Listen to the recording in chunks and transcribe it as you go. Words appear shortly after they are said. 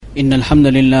إن الحمد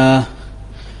لله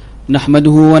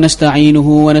نحمده ونستعينه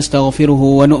ونستغفره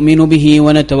ونؤمن به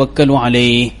ونتوكل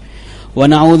عليه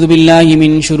ونعوذ بالله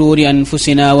من شرور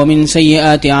أنفسنا ومن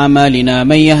سيئات أعمالنا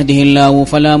من يهده الله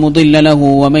فلا مضل له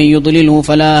ومن يضلله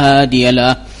فلا هادي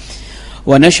له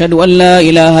ونشهد أن لا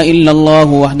إله إلا الله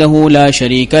وحده لا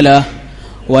شريك له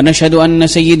ونشهد أن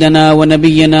سيدنا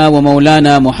ونبينا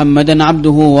ومولانا محمدا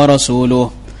عبده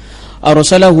ورسوله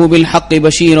أرسله بالحق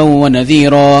بشيرا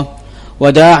ونذيرا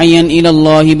وداعيا إلى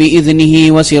الله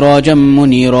بإذنه وسراجا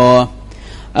منيرا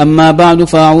أما بعد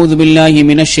فأعوذ بالله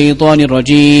من الشيطان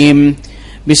الرجيم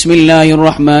بسم الله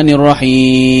الرحمن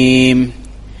الرحيم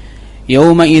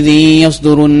يومئذ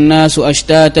يصدر الناس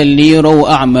أشتاتا ليروا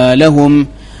أعمالهم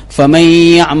فمن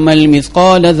يعمل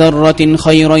مثقال ذرة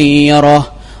خيرا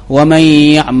يره ومن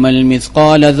يعمل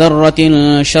مثقال ذرة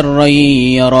شرا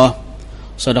يره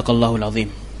صدق الله العظيم.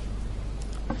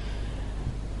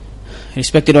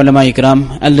 Respected ulama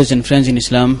ikram, elders and friends in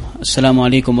Islam, Assalamu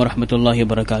alaikum wa rahmatullahi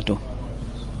wa barakatuh.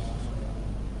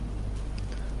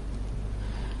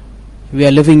 We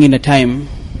are living in a time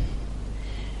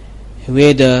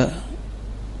where the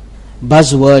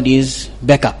buzzword is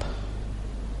backup.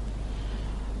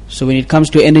 So when it comes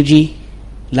to energy,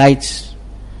 lights,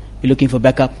 we're looking for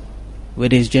backup,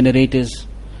 whether it's generators,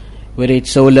 whether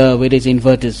it's solar, whether it's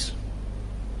inverters.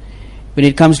 When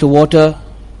it comes to water,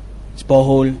 it's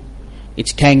borehole,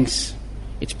 it's tanks,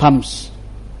 it's pumps.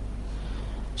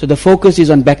 So the focus is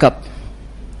on backup.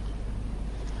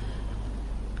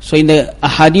 So in the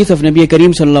hadith of Nabi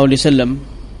Kareem sallallahu alaihi wasallam,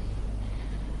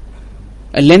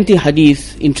 a lengthy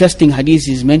hadith, interesting hadith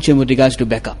is mentioned with regards to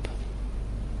backup.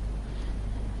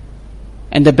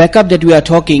 And the backup that we are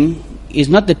talking is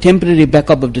not the temporary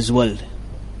backup of this world.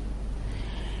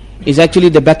 It's actually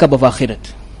the backup of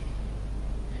akhirat.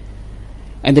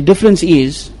 And the difference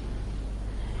is,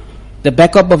 the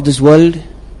backup of this world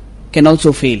can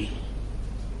also fail.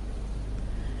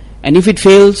 And if it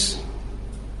fails,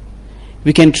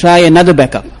 we can try another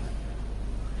backup.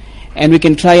 And we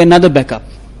can try another backup.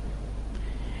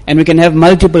 And we can have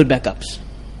multiple backups.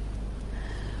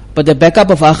 But the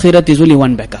backup of akhirat is only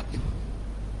one backup.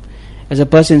 As a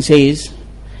person says,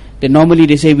 that normally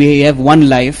they say we have one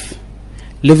life,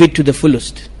 live it to the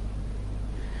fullest.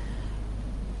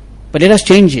 But let us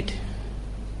change it.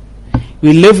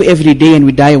 We live every day and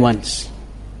we die once.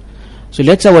 So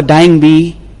let our dying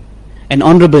be an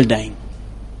honorable dying,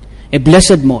 a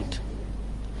blessed maut.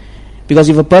 Because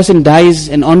if a person dies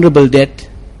an honorable death,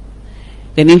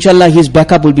 then inshallah his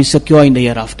backup will be secure in the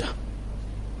year after.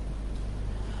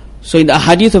 So in the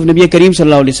hadith of Nabi Kareem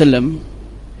sallallahu alaihi wasallam,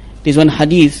 there is one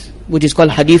hadith which is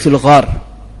called Hadithul Ghar,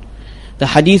 the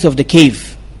hadith of the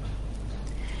cave.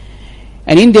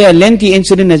 And in there a lengthy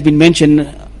incident has been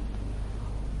mentioned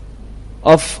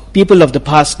of people of the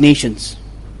past nations.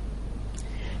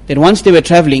 That once they were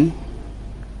traveling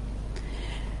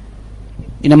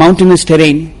in a mountainous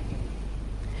terrain,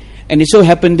 and it so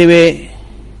happened they were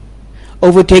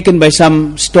overtaken by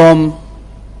some storm,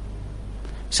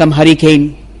 some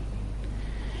hurricane.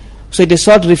 So they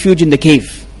sought refuge in the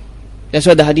cave. That's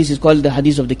why the hadith is called the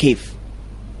hadith of the cave.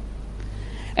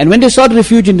 And when they sought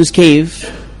refuge in this cave,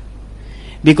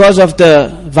 because of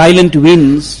the violent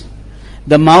winds,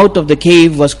 the mouth of the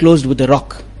cave was closed with a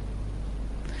rock.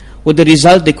 With the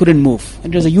result, they couldn't move.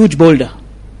 And it was a huge boulder.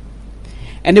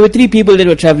 And there were 3 people that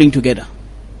were traveling together.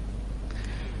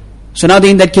 So now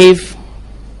they're in that cave.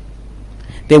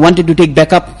 They wanted to take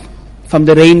backup from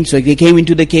the rain, so they came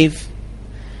into the cave.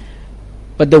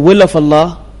 But the will of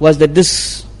Allah was that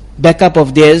this backup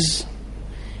of theirs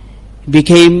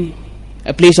became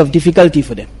a place of difficulty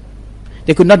for them.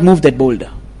 They could not move that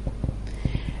boulder.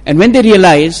 And when they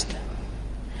realized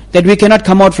that we cannot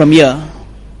come out from here,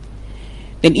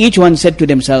 then each one said to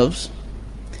themselves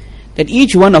that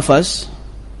each one of us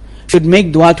should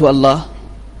make dua to Allah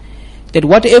that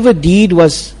whatever deed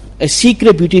was a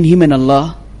secret between him and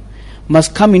Allah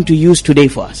must come into use today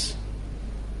for us.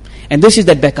 And this is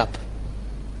that backup.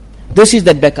 This is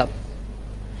that backup.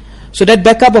 So that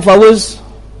backup of ours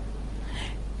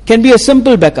can be a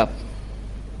simple backup.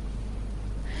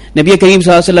 Nabi Kareem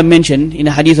sallallahu alaihi wasallam mentioned in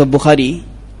a hadith of Bukhari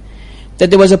that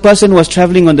there was a person who was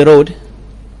traveling on the road,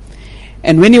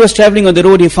 and when he was traveling on the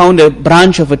road he found a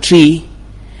branch of a tree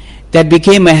that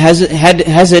became a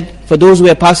hazard for those who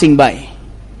were passing by.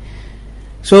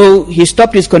 So he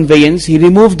stopped his conveyance, he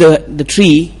removed the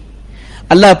tree.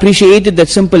 Allah appreciated that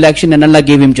simple action and Allah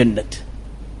gave him Jannat.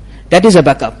 That is a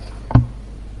backup.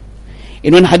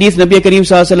 In one hadith Nabi Kareem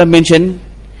sallallahu alaihi wasallam mentioned,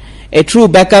 a true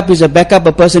backup is a backup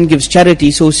a person gives charity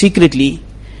so secretly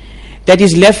that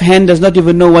his left hand does not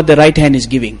even know what the right hand is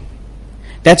giving.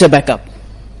 That's a backup.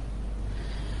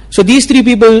 So these three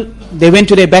people, they went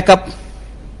to their backup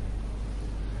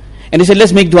and they said,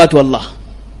 let's make dua to Allah.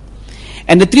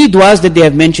 And the three duas that they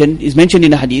have mentioned is mentioned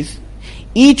in the hadith.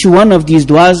 Each one of these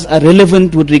duas are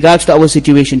relevant with regards to our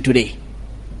situation today.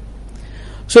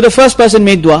 So the first person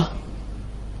made dua.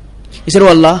 He said, oh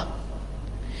Allah,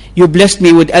 you blessed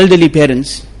me with elderly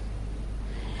parents,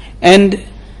 and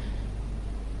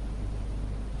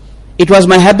it was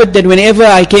my habit that whenever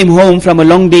I came home from a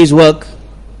long day's work,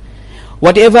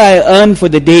 whatever I earned for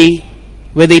the day,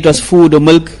 whether it was food or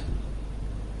milk,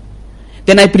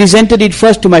 then I presented it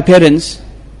first to my parents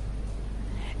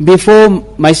before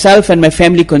myself and my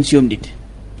family consumed it,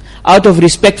 out of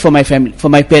respect for my family, for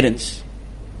my parents.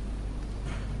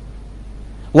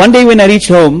 One day when I reached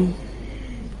home,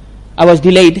 I was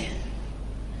delayed.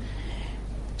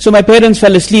 So my parents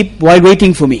fell asleep while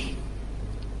waiting for me.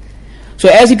 So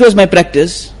as it was my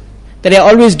practice, that I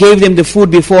always gave them the food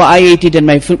before I ate it and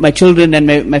my children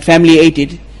and my family ate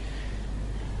it.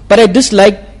 But I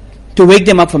disliked to wake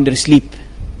them up from their sleep.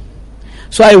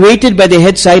 So I waited by their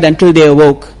headside until they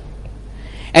awoke.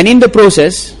 And in the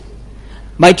process,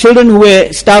 my children who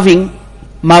were starving,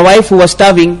 my wife who was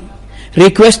starving,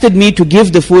 requested me to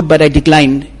give the food, but I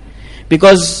declined.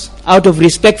 Because out of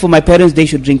respect for my parents, they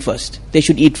should drink first. They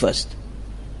should eat first.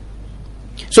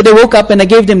 So they woke up and I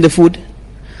gave them the food.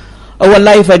 Oh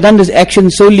Allah, if I done this action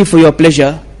solely for your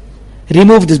pleasure,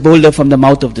 remove this boulder from the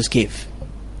mouth of this cave.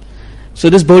 So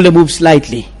this boulder moved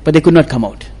slightly, but they could not come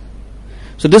out.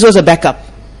 So this was a backup.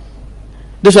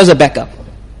 This was a backup.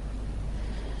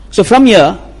 So from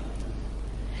here,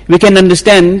 we can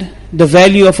understand the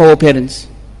value of our parents.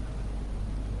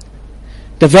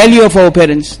 The value of our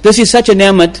parents. This is such a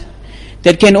ni'mat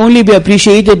that can only be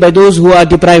appreciated by those who are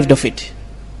deprived of it.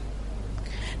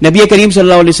 Nabi Kareem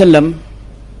sallallahu alaihi wasallam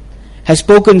has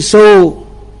spoken so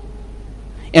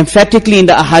emphatically in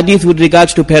the ahadith with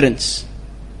regards to parents,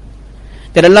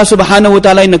 that Allah subhanahu wa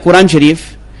ta'ala in the Quran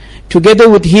Sharif, together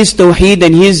with His tawheed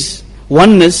and His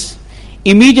oneness,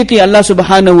 immediately Allah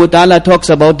subhanahu wa ta'ala talks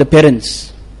about the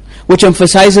parents, which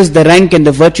emphasizes the rank and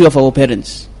the virtue of our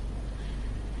parents.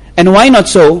 And why not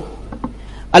so?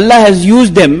 Allah has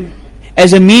used them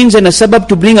as a means and a sabab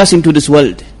to bring us into this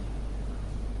world.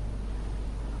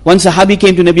 One Sahabi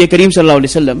came to Nabi Kareem sallallahu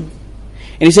alaihi wasallam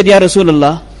and he said, Ya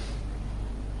Rasulullah,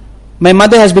 my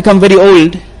mother has become very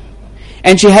old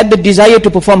and she had the desire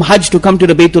to perform Hajj, to come to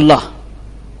the Baytullah.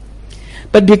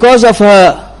 But because of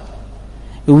her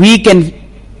weak and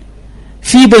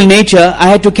feeble nature, I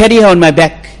had to carry her on my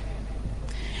back.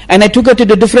 And I took her to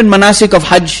the different manasik of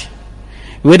Hajj,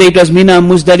 whether it was Mina,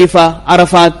 Muzdalifah,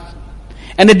 Arafat,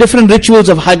 and the different rituals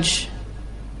of Hajj.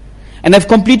 And I've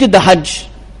completed the Hajj,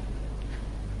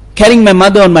 carrying my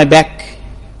mother on my back.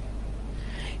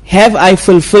 Have I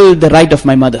fulfilled the right of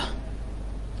my mother?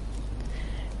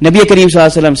 Nabi Kareem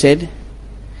sallallahu alaihi wasallam said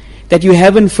that you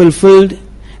haven't fulfilled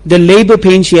the labor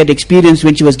pain she had experienced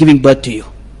when she was giving birth to you.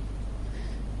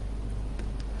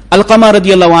 Alqama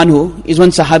radiyallahu anhu is one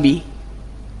Sahabi.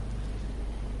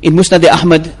 In Musnad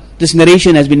Ahmad, this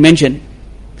narration has been mentioned,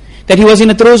 that he was in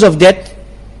the throes of death.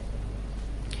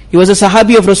 He was a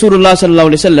Sahabi of Rasulullah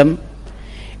sallallahu alaihi wasallam,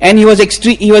 and he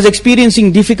was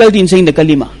experiencing difficulty in saying the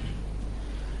kalima.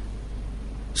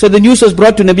 So the news was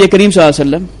brought to Nabi Kareem sallallahu alaihi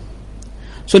wasallam.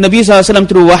 So Nabi sallallahu alaihi wasallam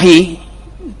through wahi,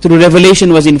 through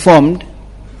revelation, was informed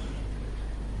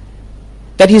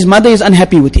that his mother is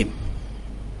unhappy with him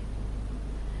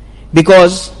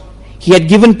because he had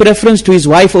given preference to his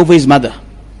wife over his mother.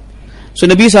 So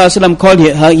Nabi sallallahu alaihi wasallam called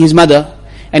his mother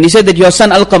and he said that your son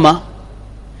Alqama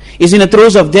is in the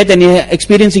throes of death and he is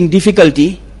experiencing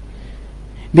difficulty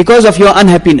because of your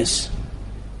unhappiness.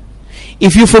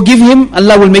 If you forgive him,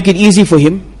 Allah will make it easy for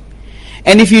him.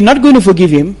 And if you're not going to forgive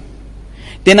him,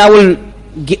 then I will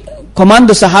command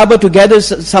the Sahaba to gather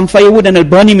some firewood and I'll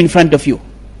burn him in front of you.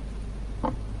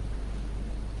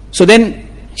 So then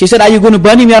she said, are you going to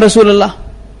burn him, Ya Rasulullah?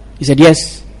 He said,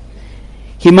 yes.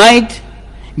 He might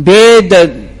bear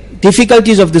the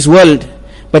difficulties of this world,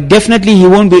 but definitely he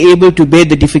won't be able to bear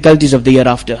the difficulties of the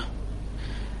hereafter.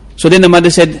 So then the mother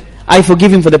said, I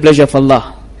forgive him for the pleasure of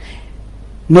Allah.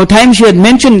 No time she had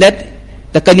mentioned that,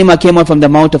 the kalima came out from the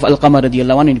mouth of Alqama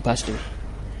radiyallahu anhu and he passed away.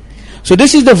 So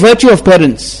this is the virtue of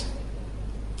parents.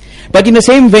 But in the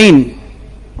same vein,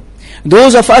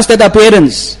 those of us that are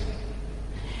parents,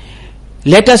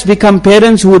 let us become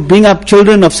parents who would bring up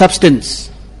children of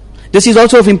substance. This is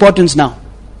also of importance now.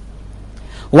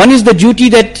 One is the duty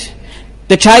that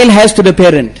the child has to the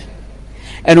parent,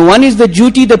 and one is the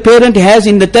duty the parent has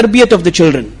in the tarbiyat of the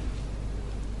children.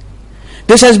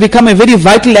 This has become a very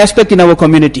vital aspect in our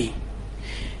community.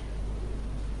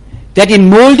 That in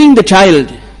molding the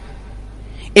child,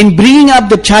 in bringing up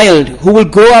the child who will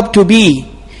grow up to be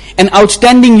an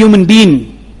outstanding human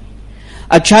being,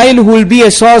 a child who will be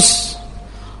a source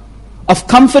of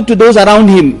comfort to those around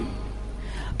him,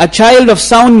 a child of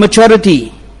sound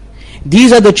maturity.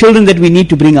 These are the children that we need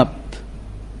to bring up.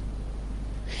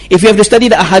 If you have to study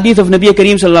the ahadith of Nabi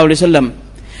Kareem sallallahu alaihi wasallam,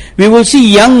 we will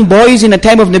see young boys in a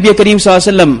time of Nabi Kareem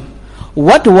sallallahu alaihi wasallam.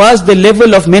 What was the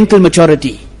level of mental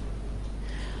maturity?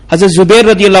 Hazrat Zubair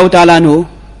radiallahu ta'ala anhu,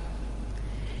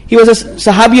 he was a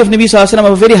sahabi of Nabi sallallahu alaihi wasallam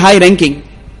of a very high ranking.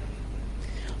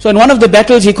 So in one of the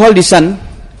battles he called his son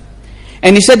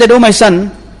and he said that, "Oh my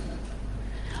son,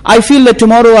 I feel that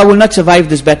tomorrow I will not survive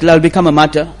this battle, I will become a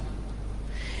martyr.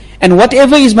 And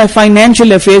whatever is my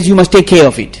financial affairs, you must take care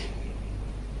of it."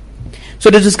 So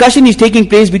the discussion is taking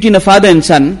place between a father and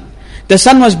son. The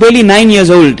son was barely 9 years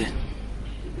old.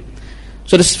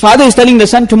 So the father is telling the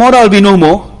son, "Tomorrow I will be no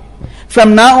more.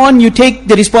 From now on you take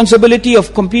the responsibility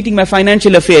of completing my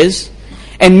financial affairs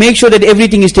and make sure that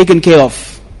everything is taken care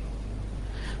of."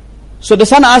 So the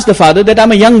son asked the father that,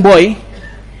 "I'm a young boy.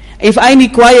 If I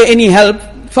require any help,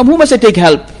 from whom must I take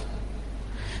help?"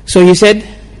 So he said,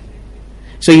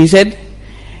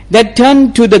 that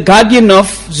turn to the guardian of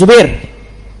Zubair.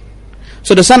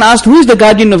 So the son asked, "Who is the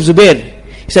guardian of Zubair?"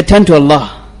 He said, "Turn to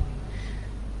Allah.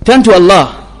 Turn to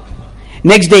Allah."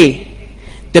 Next day,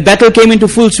 the battle came into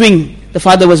full swing. The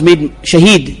father was made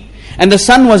shaheed. And the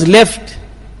son was left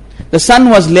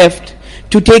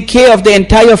to take care of the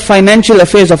entire financial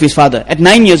affairs of his father at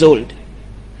 9 years old.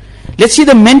 Let's see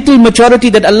the mental maturity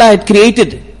that Allah had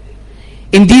created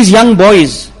in these young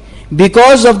boys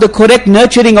because of the correct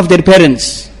nurturing of their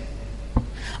parents.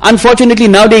 Unfortunately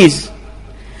nowadays,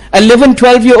 11,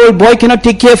 12-year-old boy cannot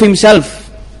take care of himself.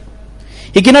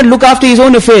 He cannot look after his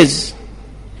own affairs.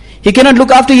 He cannot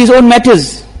look after his own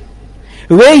matters.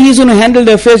 Where he is going to handle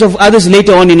the affairs of others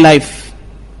later on in life?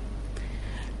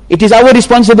 It is our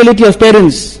responsibility as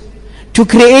parents to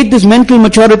create this mental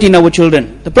maturity in our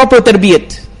children, the proper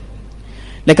tarbiyat.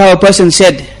 Like our person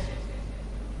said,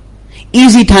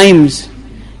 easy times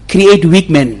create weak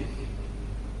men,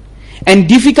 and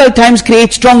difficult times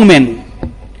create strong men.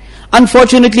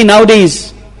 Unfortunately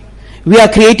nowadays, we are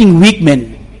creating weak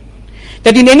men.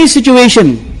 That in any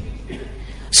situation,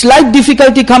 slight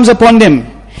difficulty comes upon them,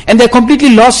 and they are completely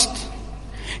lost.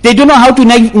 They don't know how to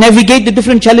navigate the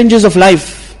different challenges of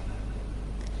life.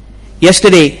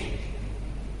 Yesterday,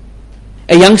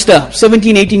 a youngster,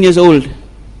 17, 18 years old,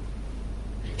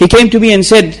 he came to me and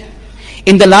said,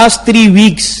 "In the last 3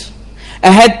 weeks, I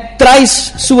had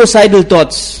thrice suicidal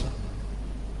thoughts."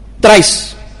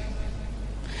 Thrice.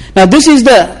 Now this is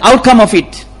the outcome of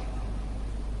it.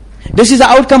 This is the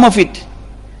outcome of it.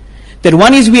 That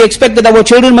one is we expect that our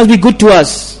children must be good to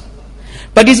us.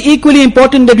 But it's equally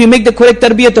important that we make the correct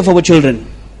tarbiyat of our children.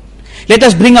 Let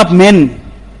us bring up men.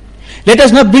 Let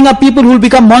us not bring up people who will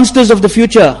become monsters of the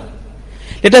future.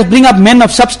 Let us bring up men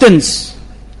of substance,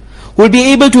 who will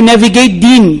be able to navigate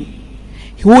deen,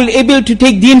 who will be able to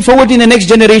take deen forward in the next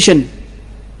generation.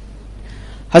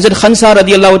 Hazrat Khansa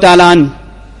radiallahu ta'ala an,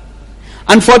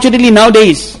 Unfortunately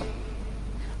nowadays,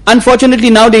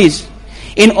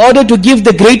 in order to give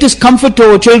the greatest comfort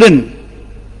to our children,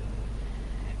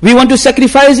 we want to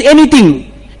sacrifice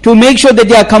anything to make sure that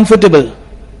they are comfortable.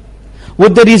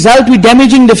 With the result, we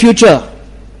damaging the future.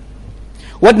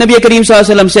 What Nabi Kareem sallallahu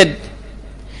alaihi wasallam said,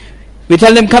 we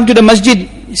tell them, "Come to the masjid."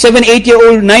 7,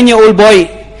 8-year-old, 9-year-old boy,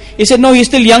 he said, "No, he's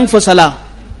still young for salah.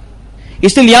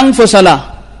 He's still young for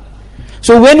salah.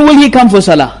 So when will he come for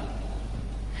salah?"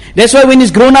 That's why when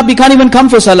he's grown up, he can't even come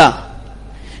for salah.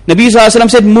 Nabi sallallahu alaihi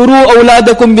wasallam said, "Muru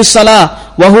awladakum bis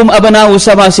salah wa hum abna'u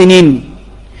 7 sinin."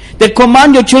 That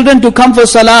command your children to come for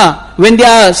salah when they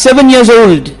are 7 years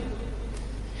old.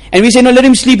 And we say, "No, let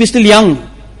him sleep, he's still young."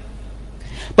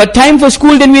 But time for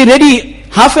school, then we're ready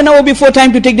half an hour before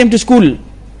time to take them to school.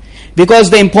 Because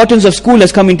the importance of school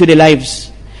has come into their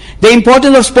lives. The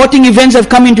importance of sporting events have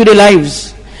come into their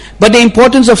lives. But the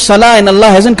importance of salah and Allah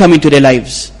hasn't come into their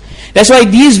lives. That's why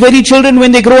these very children,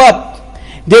 when they grow up,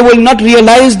 they will not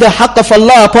realize the haqq of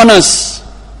Allah upon us.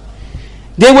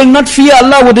 They will not fear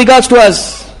Allah with regards to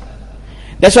us.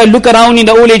 That's why look around in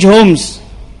the old age homes.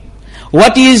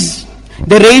 What is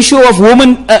the ratio of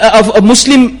women, of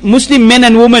Muslim men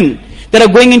and women that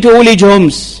are going into old age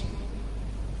homes?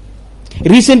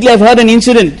 Recently I've heard an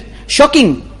incident,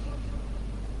 shocking.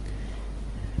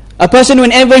 A person,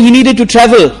 whenever he needed to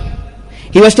travel,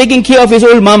 he was taking care of his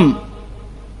old mum.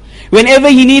 Whenever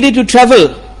he needed to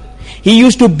travel, he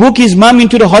used to book his mum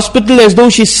into the hospital as though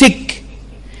she's sick.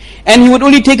 And he would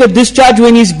only take a discharge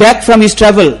when he's back from his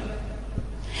travel.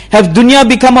 Have dunya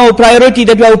become our priority,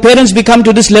 that our parents become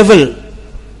to this level?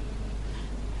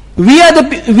 We are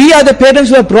the parents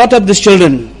who have brought up these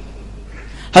children.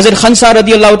 Hazrat Khansa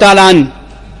radiallahu ta'ala an,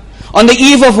 on the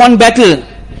eve of one battle,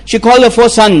 she called her 4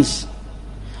 sons.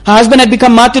 Her husband had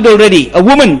become martyred already, a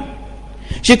woman.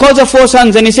 She calls her 4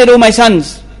 sons and he said, "Oh my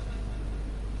sons,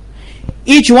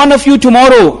 each one of you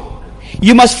tomorrow,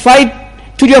 you must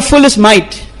fight to your fullest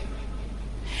might.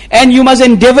 And you must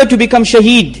endeavor to become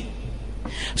shaheed,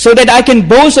 so that I can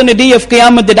boast on the day of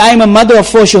Qiyamah that I am a mother of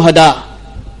 4 shuhada."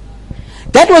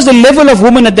 That was the level of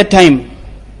woman at that time.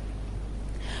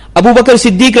 Abu Bakr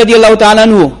Siddiq radiallahu ta'ala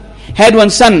anhu had one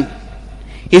son.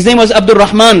 His name was Abdul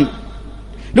Rahman.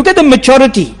 Look at the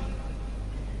maturity.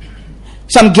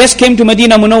 Some guests came to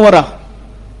Medina Munawwara.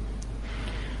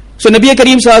 So Nabi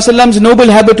Kareem Sallallahu Alaihi Wasallam's noble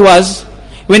habit was,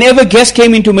 whenever guests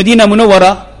came into Medina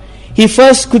Munawwara, he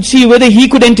first could see whether he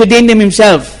could entertain them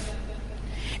himself.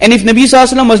 And if Nabi Sallallahu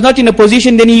Alaihi Wasallam was not in a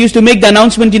position, then he used to make the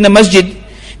announcement in the masjid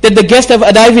that the guests have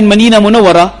arrived in Medina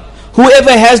Munawwara.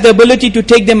 Whoever has the ability to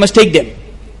take them must take them.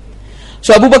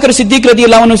 So Abu Bakr Siddiq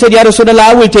radiallahu anhu said, "Ya Rasulullah,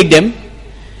 I will take them."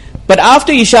 But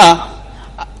after Isha,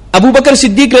 Abu Bakr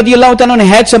Siddiq radiallahu anhu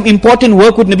had some important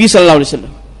work with Nabi Sallallahu Alaihi Wasallam.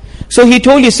 So he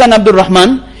told his son Abdul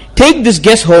Rahman, "Take this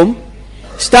guest home,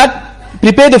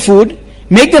 prepare the food,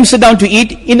 make them sit down to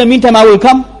eat. In the meantime I will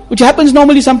come," which happens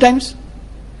normally sometimes.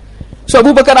 So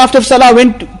Abu Bakr after Salah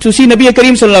went to see Nabi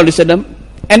Kareem Sallallahu Alaihi Wasallam,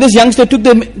 and this youngster took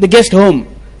the guest home.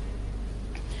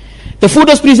 The food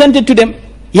was presented to them.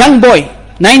 Young boy,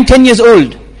 9-10 years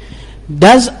old.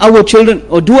 Does our children,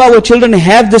 or do our children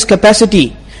have this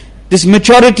capacity, this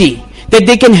maturity, that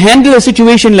they can handle a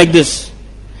situation like this?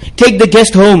 Take the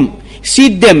guest home,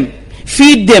 seat them,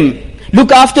 feed them,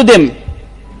 look after them.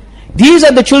 These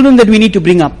are the children that we need to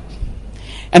bring up.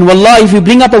 And wallah, if we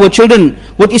bring up our children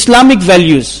with Islamic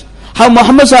values, how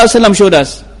Muhammad Sallallahu Alaihi Wasallam showed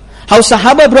us, how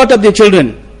Sahaba brought up their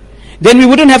children, then we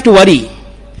wouldn't have to worry.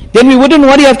 Then we wouldn't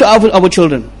worry after our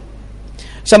children.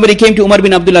 Somebody came to Umar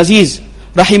bin Abdul Aziz,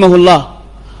 rahimahullah,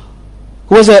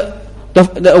 who was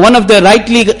one of the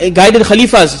rightly guided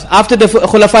Khalifas after the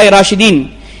Khulafai Rashideen.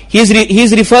 He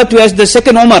is referred to as the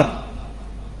second Umar.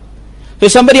 So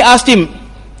somebody asked him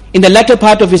in the latter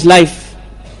part of his life,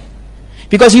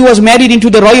 because he was married into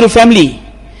the royal family,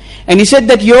 and he said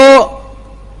that your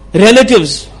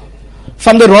relatives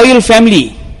from the royal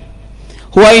family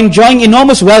who are enjoying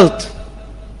enormous wealth,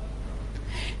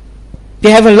 they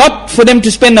have a lot for them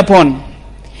to spend upon,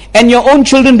 and your own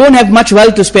children don't have much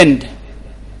wealth to spend.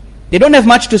 They don't have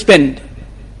much to spend.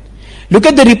 Look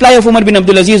at the reply of Umar bin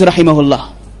Abdul Aziz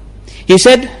rahimahullah. He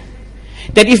said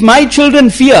that if my children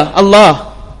fear Allah,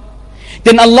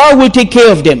 then Allah will take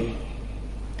care of them.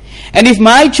 And if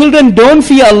my children don't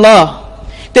fear Allah,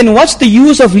 then what's the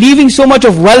use of leaving so much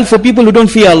of wealth for people who don't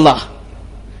fear Allah?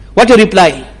 What a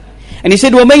reply. And he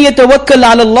said, وَمَن يَتَوَكَّلْ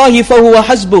عَلَى اللَّهِ فَهُوَ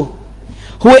حَسْبُهُ.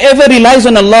 Whoever relies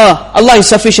on Allah, Allah is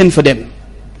sufficient for them.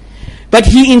 But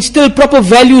he instilled proper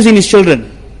values in his children.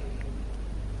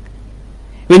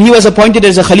 When he was appointed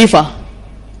as a Khalifa,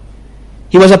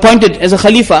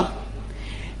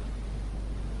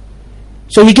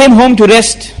 so he came home to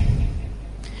rest.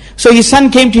 So his son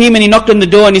came to him and he knocked on the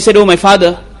door and he said, "Oh my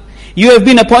father, you have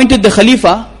been appointed the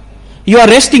Khalifa, you are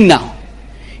resting now."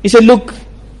 He said, "Look,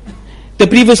 the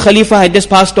previous Khalifa had just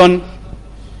passed on.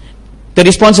 The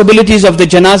responsibilities of the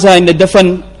janazah and the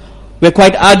dafan were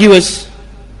quite arduous.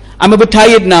 I'm a bit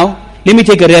tired now, let me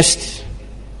take a rest."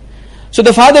 So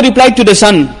the father replied to the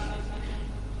son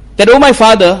that, "Oh my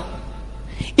father,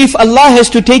 if Allah has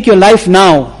to take your life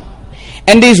now,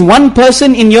 and there is one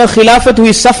person in your khilafat who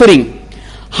is suffering,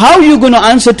 how are you going to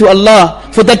answer to Allah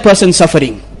for that person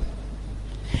suffering?"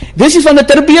 This is from the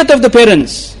tarbiyat of the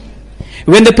parents.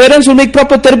 When the parents will make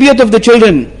proper tarbiyat of the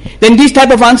children, then these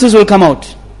type of answers will come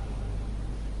out.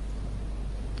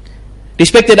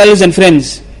 Respected elders and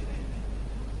friends,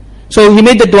 so he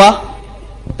made the dua,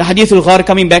 the hadithul ghar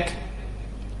coming back.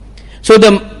 So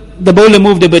the bowler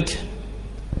moved a bit.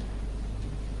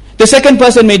 The second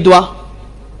person made dua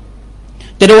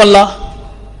that, "Oh Allah,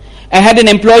 I had an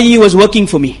employee who was working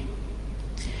for me,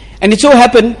 and it so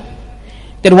happened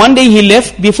that one day he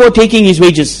left before taking his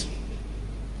wages,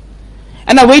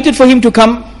 and I waited for him to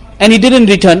come and he didn't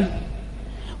return.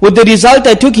 With the result,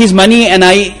 I took his money and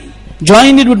I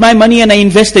joined it with my money and I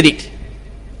invested it.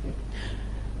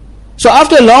 So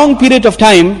after a long period of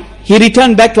time, he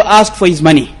returned back to ask for his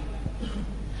money.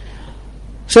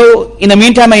 So in the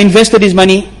meantime, I invested his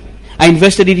money. I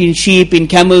invested it in sheep, in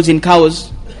camels, in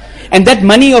cows. And that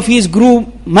money of his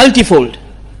grew multifold.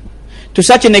 To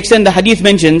such an extent, the hadith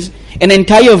mentions, an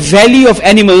entire valley of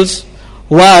animals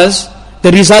was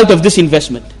the result of this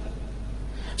investment.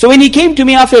 So when he came to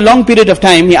me after a long period of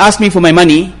time, he asked me for my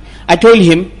money. I told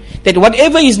him that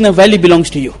whatever is in the valley belongs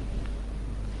to you.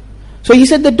 So he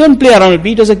said that don't play around with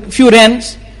me. It was a few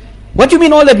rands. What do you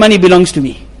mean all that money belongs to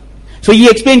me? So he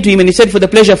explained to him and he said, for the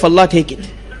pleasure of Allah, take it.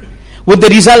 With the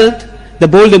result, the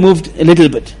boulder moved a little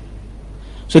bit.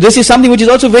 So this is something which is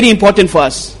also very important for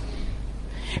us.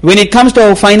 When it comes to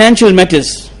our financial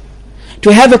matters,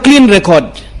 to have a clean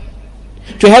record.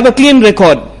 To have a clean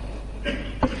record.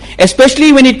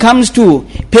 Especially when it comes to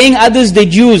paying others their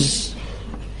dues.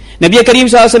 Nabi Kareem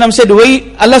ﷺ said,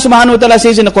 Allah subhanahu wa ta'ala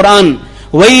says in the Quran,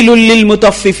 وَيْلٌ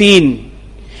لِلْمُطَفِّفِينَ,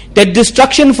 that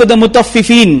destruction for the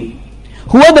mutaffifin.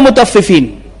 Who are the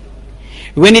mutaffifin?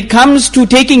 When it comes to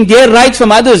taking their rights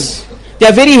from others, they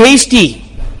are very hasty.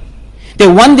 They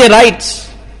want their rights.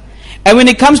 And when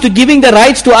it comes to giving the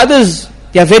rights to others,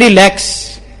 they are very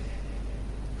lax.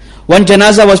 One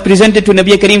janazah was presented to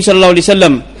Nabi Kareem sallallahu alaihi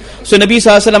wasallam. So Nabi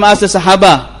sallallahu alaihi wasallam asked the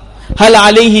Sahaba, Hal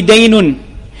alayhi daynun?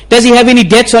 Does he have any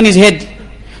debts on his head?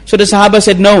 So the Sahaba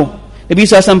said no. Nabi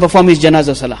sallallahu alaihi wasallam performed his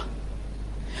janazah salah.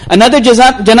 Another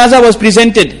janazah was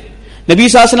presented. Nabi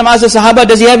sallallahu alaihi wasallam asked the Sahaba,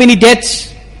 does he have any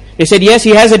debts? They said yes,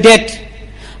 he has a debt.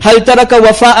 Hal taraka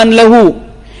wafa'an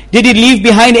lahu? Did he leave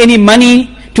behind any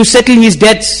money to settle his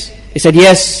debts? He said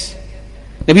yes.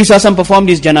 Nabi sallallahu alaihi wasallam performed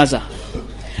his janazah.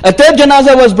 A third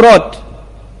janazah was brought.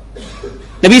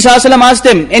 Nabi sallallahu alaihi wasallam asked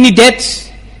him, any debts?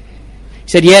 He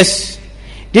said yes.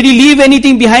 Did he leave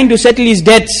anything behind to settle his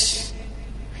debts?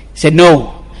 He said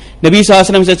no. Nabi sallallahu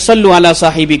alaihi wasallam said, Sallu ala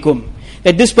sahibikum,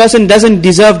 that this person doesn't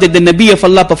deserve that the Nabi of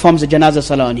Allah performs a janazah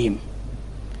salah on him.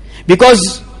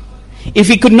 Because if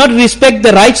he could not respect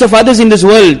the rights of others in this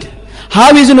world,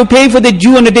 how is he going to pay for the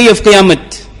due on the day of Qiyamah?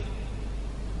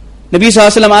 Nabi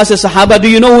sallallahu alaihi wasallam asked the Sahaba, do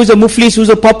you know who's a muflis, who's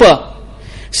a pauper?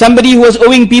 Somebody who was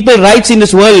owing people rights in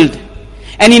this world,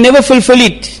 and he never fulfill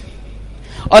it.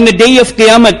 On the day of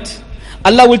Qiyamah,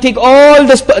 Allah will take all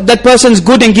that person's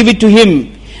good and give it to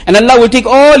him. And Allah will take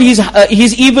all his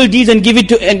evil deeds and give it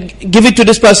to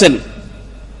this person.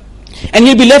 And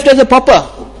he'll be left as a pauper.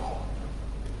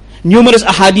 Numerous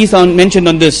ahadith are mentioned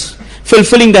on this.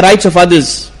 Fulfilling the rights of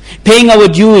others. Paying our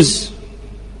dues.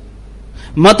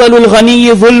 Matalul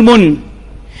ghaniyyi zulmun.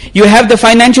 You have the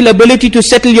financial ability to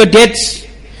settle your debts.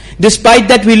 Despite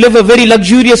that, we live a very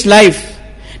luxurious life.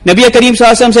 Nabi Kareem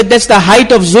sallallahu alaihi wasallam said that's the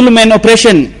height of zulm and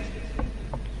oppression.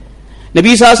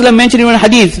 Nabi sallallahu alaihi wasallam mentioned in one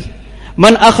hadith,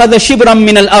 Man akhadha shibram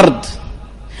min al-ard.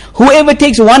 Whoever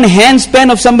takes one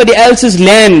handspan of somebody else's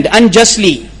land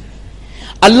unjustly,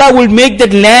 Allah will make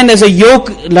that land as a yoke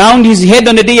round his head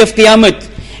on the day of Qiyamah,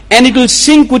 and it will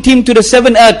sink with him to the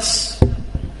 7 earths.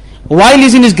 While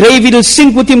he's in his grave, it will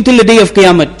sink with him till the day of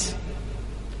Qiyamah.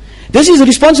 This is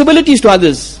responsibilities to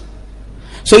others.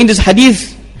 So in this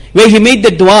hadith, where he made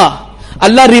the dua,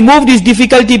 Allah removed his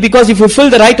difficulty because he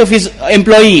fulfilled the right of his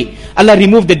employee. Allah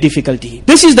removed that difficulty.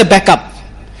 This is the backup.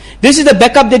 This is the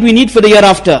backup that we need for the year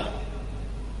after.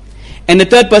 And the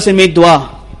third person made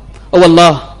dua. Oh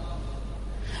Allah,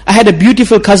 I had a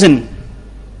beautiful cousin.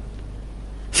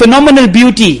 Phenomenal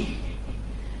beauty.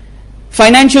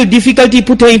 Financial difficulty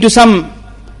put her into some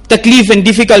taklif and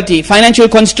difficulty, financial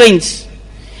constraints.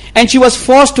 And she was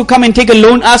forced to come and take a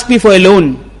loan, ask me for a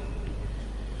loan.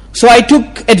 So I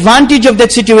took advantage of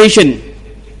that situation.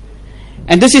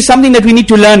 And this is something that we need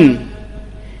to learn.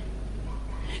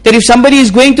 That if somebody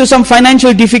is going through some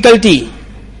financial difficulty,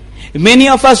 many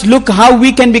of us look how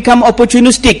we can become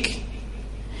opportunistic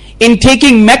in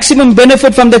taking maximum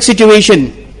benefit from that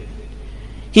situation.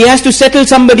 He has to settle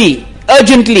somebody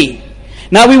urgently.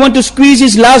 Now we want to squeeze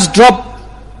his last drop.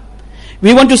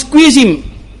 We want to squeeze him.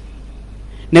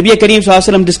 Nabi Kareem sallallahu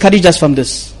alaihi wasallam discouraged us from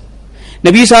this.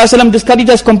 Nabi sallallahu alaihi wasallam discouraged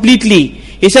us completely.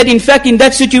 He said, in fact, in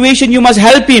that situation, you must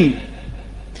help him.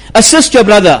 Assist your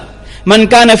brother. Man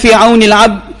kana fi auni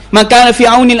al-abd, man kana fi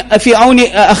auni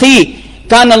akhi,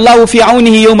 kana Allahu fi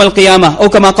aunihi yawm al-qiyamah. Or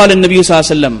kama qala an-Nabi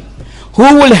sallallahu alaihi wasallam.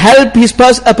 Who will help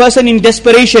a person in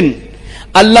desperation?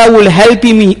 Allah will help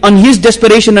him on his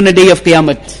desperation on the day of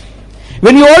Qiyamah.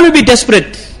 When we all will be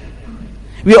desperate.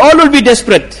 We all will be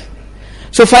desperate.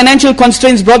 So financial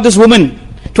constraints brought this woman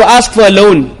to ask for a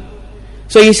loan.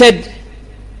 So he said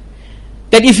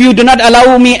that if you do not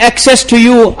allow me access to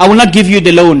you, I will not give you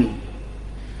the loan.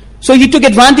 So he took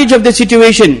advantage of the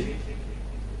situation.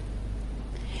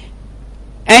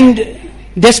 And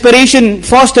desperation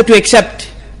forced her to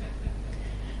accept.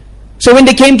 So when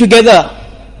they came together,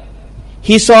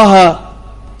 he saw her,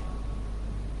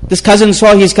 this cousin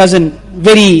saw his cousin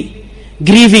very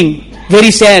grieving,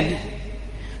 very sad.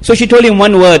 So she told him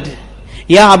one word,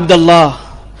 Ya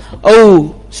Abdullah,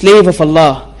 oh slave of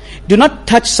Allah, do not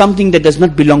touch something that does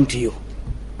not belong to you.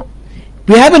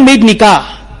 We haven't made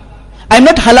nikah. I'm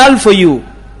not halal for you.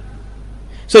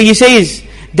 So he says,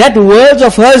 That words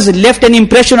of hers left an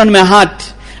impression on my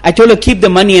heart. I told her, keep the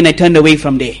money, and I turned away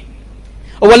from there.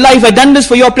 Oh Allah, if I done this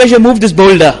for your pleasure, move this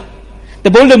boulder. The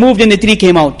boulder moved and the tree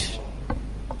came out.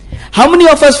 How many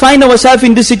of us find ourselves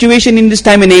in this situation in this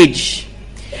time and age,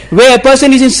 where a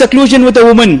person is in seclusion with a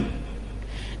woman?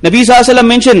 Nabi Sallallahu Alaihi Wasallam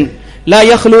mentioned, لا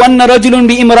يخلون رجل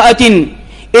بامرأة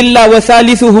إلا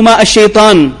وثالثهما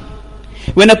الشيطان.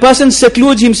 When a person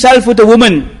secludes himself with a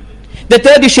woman, the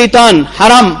third is shaitan,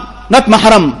 haram, not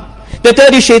mahram. The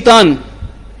third is shaitan.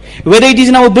 Whether it is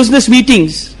in our business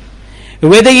meetings,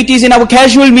 whether it is in our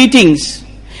casual meetings,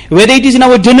 whether it is in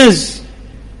our dinners,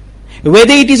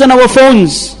 whether it is on our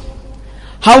phones.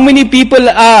 How many people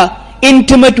are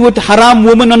intimate with haram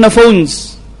women on the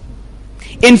phones?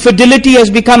 Infidelity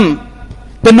has become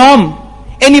the norm.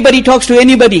 Anybody talks to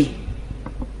anybody.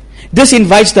 This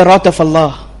invites the wrath of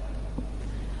Allah.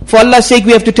 For Allah's sake,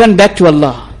 we have to turn back to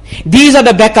Allah. These are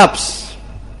the backups.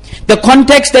 The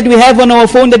context that we have on our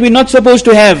phone that we're not supposed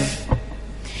to have.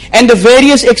 And the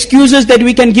various excuses that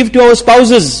we can give to our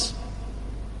spouses.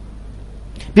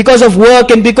 Because of work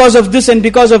and because of this and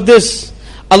because of this.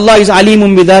 Allah is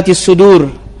alimun bidhati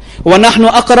sudur. وَنَحْنُ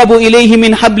أَقْرَبُ إِلَيْهِ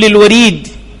مِنْ حَبْلِ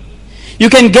الْوَرِيدِ. You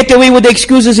can get away with the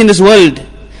excuses in this world.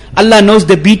 Allah knows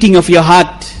the beating of your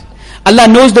heart. Allah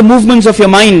knows the movements of your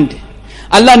mind.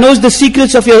 Allah knows the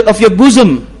secrets of your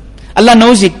bosom. Allah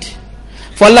knows it.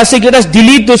 For Allah's sake, let us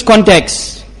delete those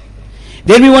contacts.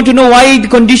 Then we want to know why the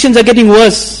conditions are getting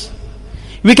worse.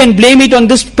 We can blame it on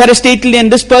this parastatal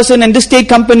and this person and this state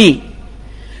company.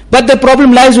 But the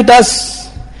problem lies with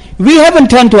us. We haven't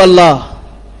turned to Allah.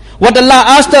 What Allah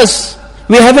asked us,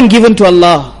 we haven't given to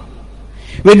Allah.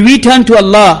 When we turn to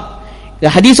Allah, the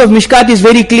hadith of Mishkat is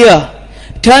very clear.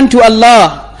 Turn to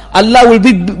Allah. Allah will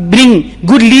bring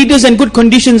good leaders and good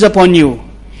conditions upon you.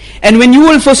 And when you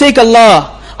will forsake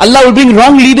Allah, Allah will bring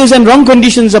wrong leaders and wrong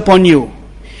conditions upon you.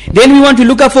 Then we want to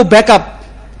look up for backup.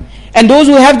 And those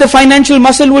who have the financial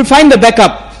muscle will find the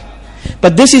backup.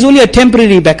 But this is only a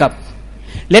temporary backup.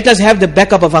 Let us have the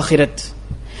backup of akhirat.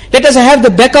 Let us have the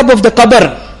backup of the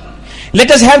qabr.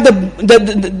 Let us have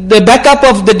the backup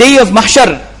of the day of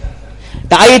mahshar.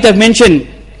 The ayat I've mentioned,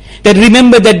 that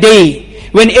remember that day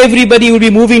when everybody will be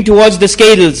moving towards the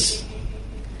scales.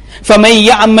 فَمَنْ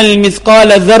يَعْمَلْ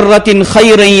مِثْقَالَ ذَرَّةٍ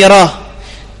خَيْرًا يَرَهُ.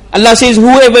 Allah says,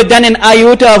 whoever done an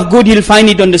iota of good, he'll find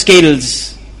it on the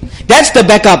scales. That's the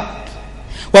backup.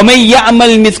 وَمَنْ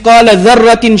يَعْمَلْ مِثْقَالَ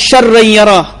ذَرَّةٍ شَرًّا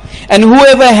يَرَهُ. And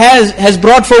whoever has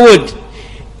brought forward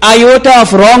iota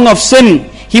of wrong, of sin,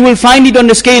 he will find it on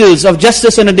the scales of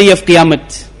justice on the day of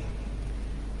Qiyamah.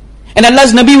 And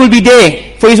Allah's Nabi will be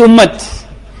there for his ummah.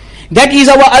 That is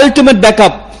our ultimate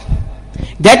backup.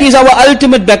 That is our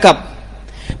ultimate backup.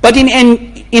 But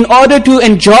in order to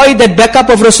enjoy that backup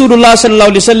of Rasulullah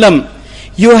sallallahu alaihi wasallam,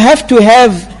 you have to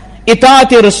have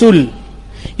itaat Rasul.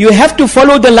 You have to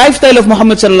follow the lifestyle of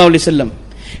Muhammad sallallahu alaihi wasallam.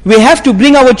 We have to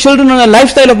bring our children on a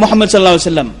lifestyle of Muhammad sallallahu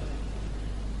alaihi wasallam.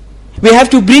 We have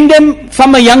to bring them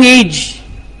from a young age.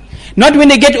 Not when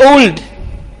they get old.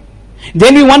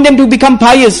 Then we want them to become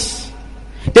pious.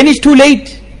 Then it's too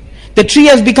late. The tree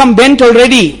has become bent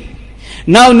already.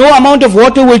 Now no amount of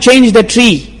water will change the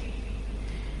tree.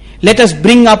 Let us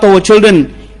bring up our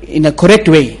children in a correct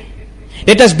way.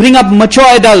 Let us bring up mature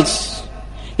adults.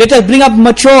 Let us bring up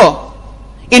mature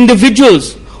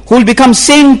individuals who will become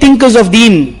sane thinkers of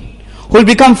deen, who will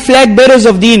become flag bearers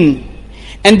of deen,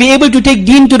 and be able to take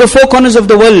deen to the four corners of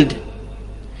the world.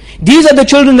 These are the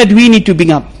children that we need to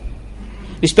bring up.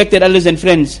 Respected elders and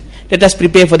friends, let us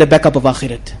prepare for the backup of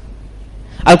akhirat.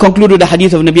 I'll conclude with the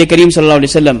hadith of Nabi Kareem sallallahu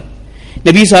alaihi wasallam.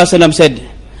 Nabi sallallahu alaihi wasallam said,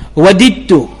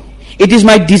 "Wadidtu, it is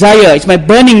my desire, it's my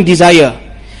burning desire,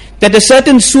 that a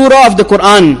certain surah of the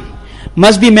Quran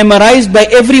must be memorized by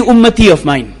every ummati of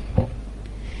mine."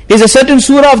 There's a certain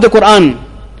surah of the Quran.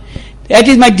 That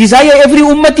is my desire, every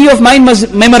ummati of mine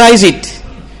must memorize it.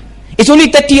 It's only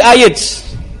 30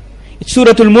 ayats. It's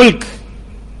Suratul Mulk.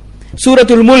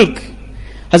 Suratul Mulk.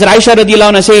 Hazrat Aisha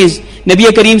radiallahu anha says, Nabi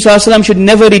Kareem sallallahu alaihi wasallam should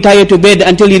never retire to bed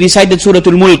until he recited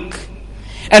Suratul Mulk.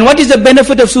 And what is the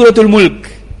benefit of Suratul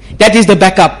Mulk? That is the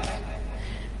backup.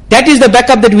 That is the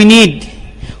backup that we need.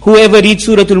 Whoever reads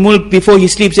Suratul Mulk before he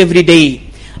sleeps every day,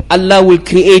 Allah will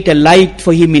create a light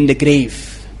for him in the grave.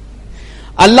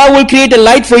 Allah will create a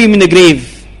light for him in the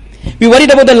grave. We're worried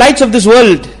about the lights of this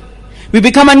world. We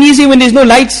become uneasy when there's no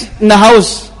lights in the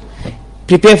house.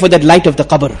 Prepare for that light of the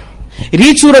qabr.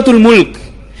 Read Suratul Mulk.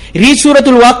 Read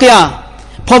Suratul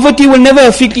Waqi'ah. Poverty will never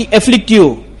afflict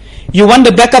you. You want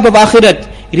the backup of akhirat.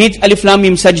 Read Alif Lam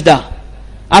Mim Sajda.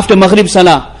 After Maghrib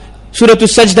Salah. Suratul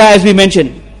Sajda, as we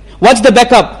mentioned. What's the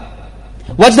backup?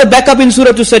 What's the backup in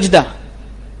Suratul Sajda?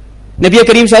 Nabi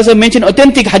Kareem Sallallahu Alaihi Wasallam mentioned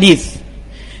authentic hadith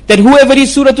that whoever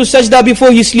reads Surah Sajda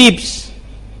before he sleeps,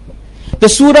 the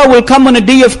surah will come on a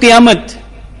day of Qiyamah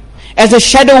as a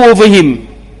shadow over him.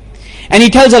 And he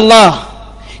tells Allah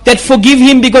that forgive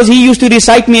him because he used to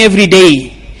recite me every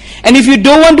day. And if you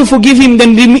don't want to forgive him,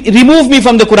 then remove me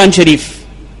from the Quran Sharif.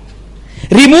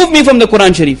 Remove me from the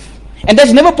Quran Sharif. And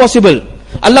that's never possible.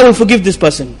 Allah will forgive this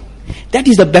person. That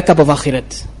is the backup of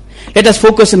Akhirat. Let us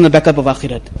focus on the backup of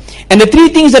Akhirat. And the three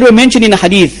things that were mentioned in the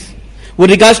hadith,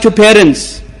 with regards to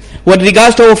parents, with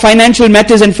regards to our financial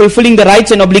matters and fulfilling the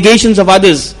rights and obligations of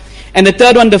others, and the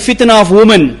third one, the fitna of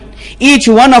women. Each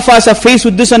one of us are faced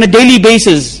with this on a daily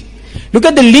basis. Look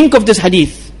at the link of this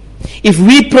hadith. If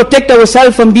we protect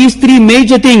ourselves from these three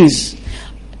major things,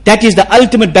 that is the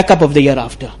ultimate backup of the year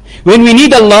after. When we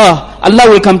need Allah, Allah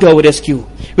will come to our rescue.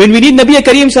 When we need Nabi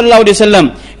Kareem Sallallahu Alaihi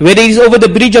Wasallam, whether it is over the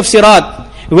bridge of Sirat,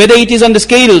 whether it is on the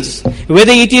scales,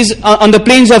 whether it is on the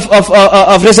plains of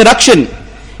resurrection,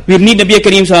 we need Nabi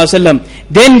Kareem Sallallahu Alaihi Wasallam.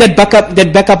 Then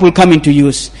that backup will come into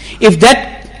use. If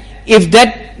that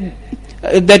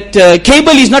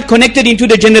cable is not connected into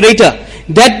the generator,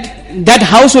 that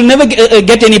house will never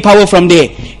get any power from there.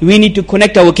 We need to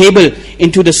connect our cable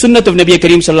into the sunnah of Nabi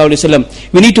Kareem Sallallahu Alaihi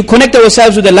Wasallam. We need to connect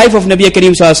ourselves with the life of Nabi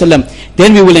Kareem Sallallahu Alaihi Wasallam.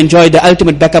 Then we will enjoy the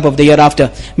ultimate backup of the year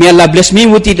after. May Allah bless me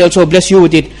with it, also bless you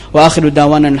with it. Wa akhiru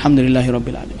da'wana alhamdulillahi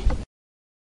rabbil alamin.